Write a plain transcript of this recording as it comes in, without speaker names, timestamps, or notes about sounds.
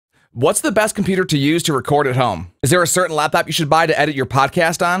What's the best computer to use to record at home? Is there a certain laptop you should buy to edit your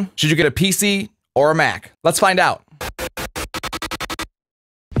podcast on? Should you get a PC or a Mac? Let's find out.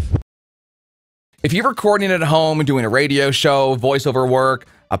 If you're recording at home and doing a radio show, voiceover work,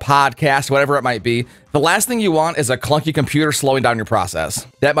 a podcast, whatever it might be, the last thing you want is a clunky computer slowing down your process.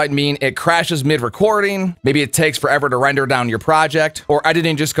 That might mean it crashes mid-recording, maybe it takes forever to render down your project, or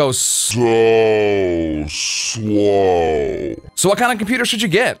editing just goes so slow. So what kind of computer should you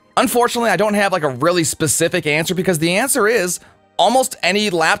get? Unfortunately, I don't have like a really specific answer because the answer is almost any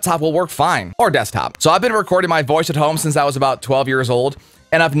laptop will work fine, or desktop. So I've been recording my voice at home since I was about 12 years old,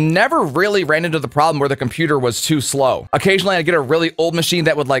 and I've never really ran into the problem where the computer was too slow. Occasionally I'd get a really old machine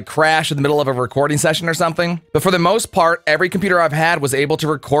that would like crash in the middle of a recording session or something. But for the most part, every computer I've had was able to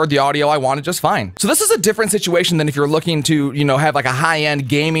record the audio I wanted just fine. So this is a different situation than if you're looking to, have like a high-end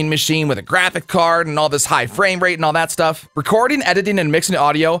gaming machine with a graphic card and all this high frame rate and all that stuff. Recording, editing, and mixing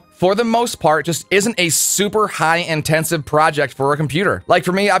audio, for the most part, just isn't a super high intensive project for a computer. Like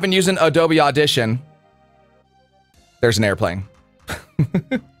for me, I've been using Adobe Audition. There's an airplane.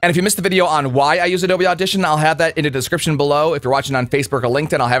 And if you missed the video on why I use Adobe Audition, I'll have that in the description below. If you're watching on Facebook or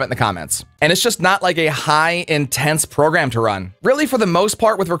LinkedIn, I'll have it in the comments. And it's just not like a high intense program to run. Really, for the most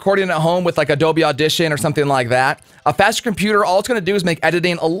part, with recording at home with like Adobe Audition or something like that, a faster computer, all it's gonna do is make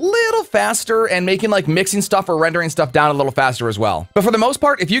editing a little faster and making like mixing stuff or rendering stuff down a little faster as well. But for the most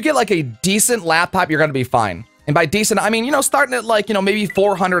part, if you get like a decent laptop, you're gonna be fine. And by decent, I mean, starting at like, maybe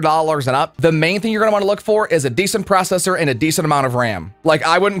 $400 and up. The main thing you're gonna wanna look for is a decent processor and a decent amount of RAM. Like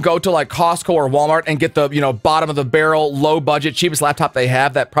I wouldn't go to like Costco or Walmart and get the, bottom of the barrel, low budget, cheapest laptop they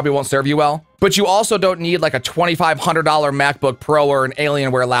have that probably won't serve you well. But you also don't need like a $2,500 MacBook Pro or an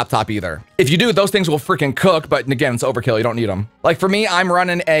Alienware laptop either. If you do, those things will freaking cook, but again, it's overkill, you don't need them. Like for me, I'm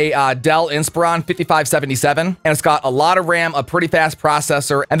running a Dell Inspiron 5577, and it's got a lot of RAM, a pretty fast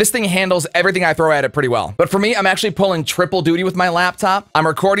processor, and this thing handles everything I throw at it pretty well. But for me, I'm actually pulling triple duty with my laptop. I'm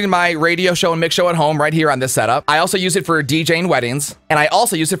recording my radio show and mix show at home right here on this setup. I also use it for DJing weddings, and I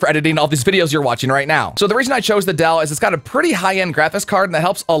also use it for editing all these videos you're watching right now. So the reason I chose the Dell is it's got a pretty high-end graphics card, and that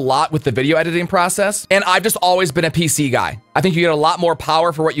helps a lot with the video editing process. And I've just always been a PC guy. I think you get a lot more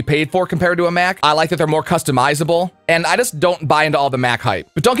power for what you paid for compared to a Mac. I like that they're more customizable, and I just don't buy into all the Mac hype.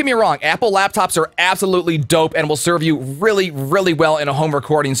 But don't get me wrong, Apple laptops are absolutely dope and will serve you really, really well in a home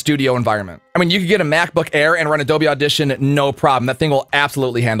recording studio environment. I mean, you could get a MacBook Air and run Adobe Audition, no problem. That thing will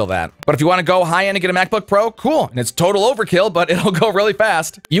absolutely handle that. But if you want to go high-end and get a MacBook Pro, cool. And it's total overkill, but it'll go really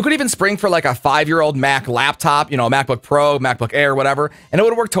fast. You could even spring for like a 5-year-old Mac laptop, a MacBook Pro, MacBook Air, whatever, and it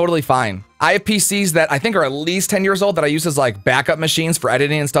would work totally fine. I have PCs that I think are at least 10 years old that I use as like backup machines for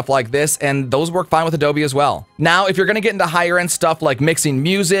editing and stuff like this, and those work fine with Adobe as well. Now, if you're gonna get into higher end stuff like mixing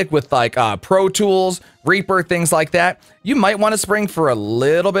music with like Pro Tools, Reaper, things like that, you might want to spring for a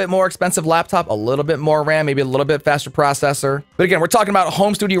little bit more expensive laptop, a little bit more RAM, maybe a little bit faster processor. But again, we're talking about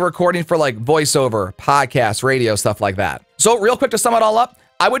home studio recording for like voiceover, podcasts, radio, stuff like that. So real quick to sum it all up,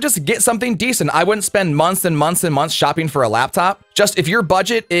 I would just get something decent. I wouldn't spend months and months and months shopping for a laptop. Just if your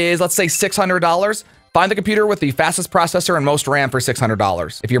budget is, let's say, $600, find the computer with the fastest processor and most RAM for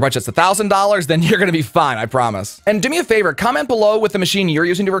 $600. If your budget's $1,000, then you're gonna be fine, I promise. And do me a favor, comment below with the machine you're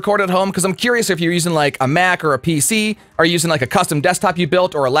using to record at home, because I'm curious if you're using like a Mac or a PC, are you using like a custom desktop you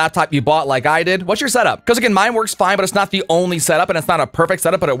built or a laptop you bought like I did? What's your setup? Because again, mine works fine, but it's not the only setup, and it's not a perfect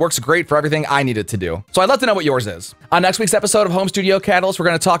setup, but it works great for everything I need it to do. So I'd love to know what yours is. On next week's episode of Home Studio Catalyst, we're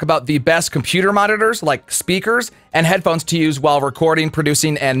gonna talk about the best computer monitors, like speakers and headphones to use while recording,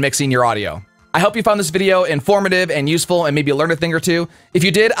 producing, and mixing your audio. I hope you found this video informative and useful and maybe learned a thing or two. If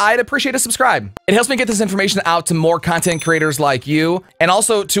you did, I'd appreciate a subscribe. It helps me get this information out to more content creators like you, and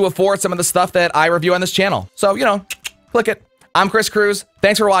also to afford some of the stuff that I review on this channel. So, click it. I'm Chris Cruz.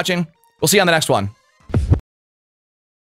 Thanks for watching. We'll see you on the next one.